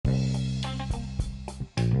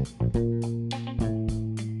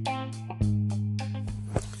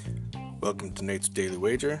Welcome to Nate's Daily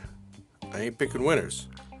Wager. I ain't picking winners,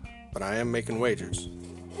 but I am making wagers.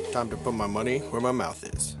 Time to put my money where my mouth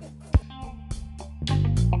is.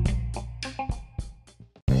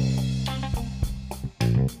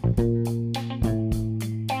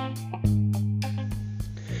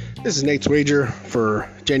 This is Nate's Wager for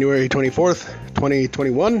January 24th,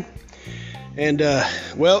 2021. And,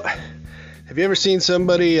 have you ever seen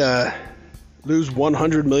somebody lose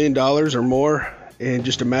 $100 million or more in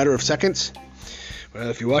just a matter of seconds? Well,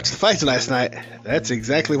 if you watched the fights last night, that's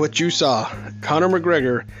exactly what you saw. Conor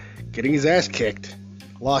McGregor, getting his ass kicked,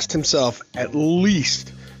 lost himself at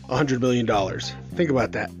least $100 million. Think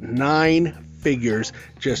about that. 9 figures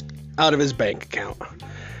just out of his bank account.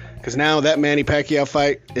 Because now that Manny Pacquiao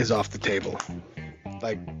fight is off the table.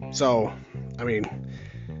 It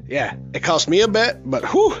cost me a bet, but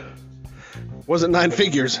wasn't 9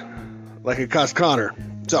 figures like it cost Conor.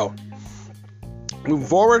 So, moving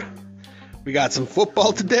forward, we got some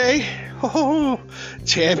football today.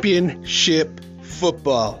 Championship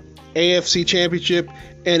football. AFC Championship,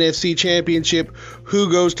 NFC Championship.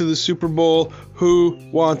 Who goes to the Super Bowl? Who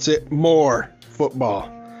wants it more? Football.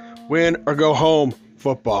 Win or go home.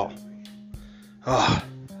 Football.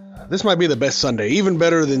 This might be the best Sunday, even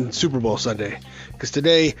better than Super Bowl Sunday, because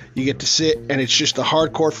today you get to sit and it's just the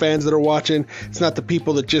hardcore fans that are watching. It's not the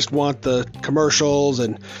people that just want the commercials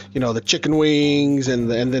and the chicken wings and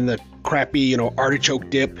then the crappy artichoke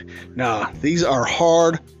dip. Nah, these are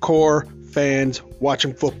hardcore fans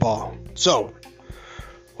watching football. So,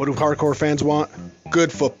 what do hardcore fans want?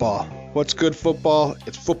 Good football. What's good football?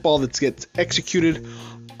 It's football that gets executed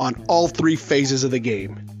on all 3 phases of the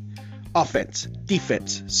game. Offense,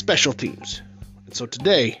 defense, special teams. And so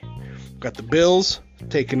today, we've got the Bills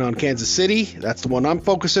taking on Kansas City. That's the one I'm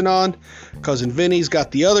focusing on. Cousin Vinny's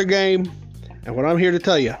got the other game. And what I'm here to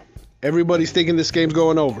tell you, everybody's thinking this game's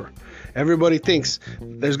going over. Everybody thinks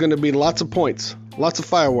there's going to be lots of points, lots of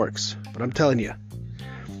fireworks. But I'm telling you,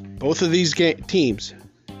 both of these teams,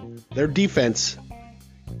 their defenses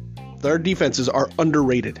are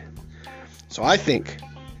underrated. So I think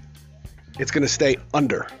it's going to stay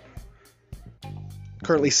under.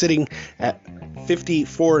 Currently sitting at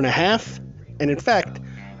 54.5. And in fact,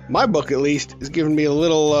 my book at least is giving me a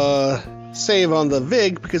little save on the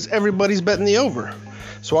VIG because everybody's betting the over.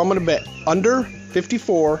 So I'm going to bet under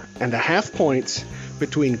 54.5 points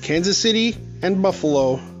between Kansas City and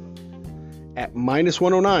Buffalo at minus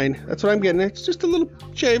 109. That's what I'm getting. It's just a little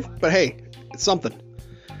shave, but hey, it's something.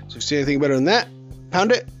 So if you see anything better than that,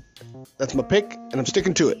 pound it. That's my pick, and I'm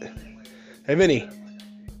sticking to it. Hey, Vinny,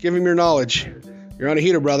 give him your knowledge. You're on a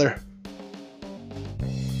heater, brother.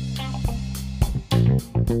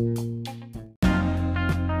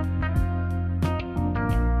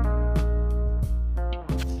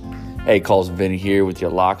 Hey, Calls Vinny here with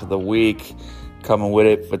your lock of the week. Coming with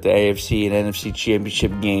it with the AFC and NFC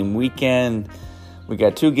Championship game weekend. We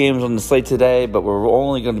got 2 games on the slate today, but we're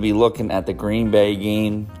only going to be looking at the Green Bay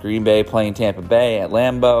game. Green Bay playing Tampa Bay at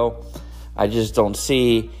Lambeau. I just don't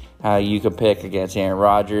see how you can pick against Aaron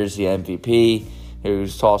Rodgers, the MVP,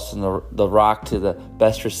 who's tossing the rock to the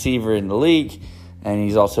best receiver in the league, and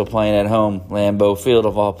he's also playing at home, Lambeau Field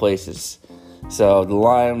of all places. So the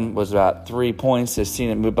line was about 3 points. I've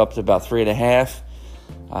seen it move up to about 3.5.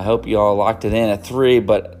 I hope you all locked it in at 3,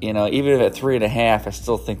 but even at 3.5, I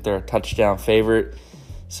still think they're a touchdown favorite.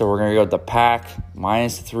 So we're gonna go with the Pack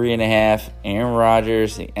minus 3.5. Aaron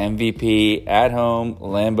Rodgers, the MVP, at home,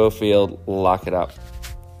 Lambeau Field. Lock it up.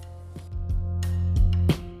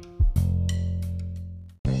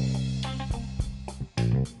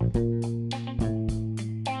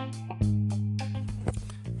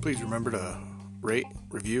 Please remember to rate,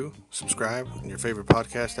 review, subscribe in your favorite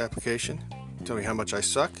podcast application. Tell me how much I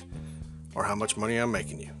suck or how much money I'm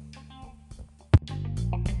making you.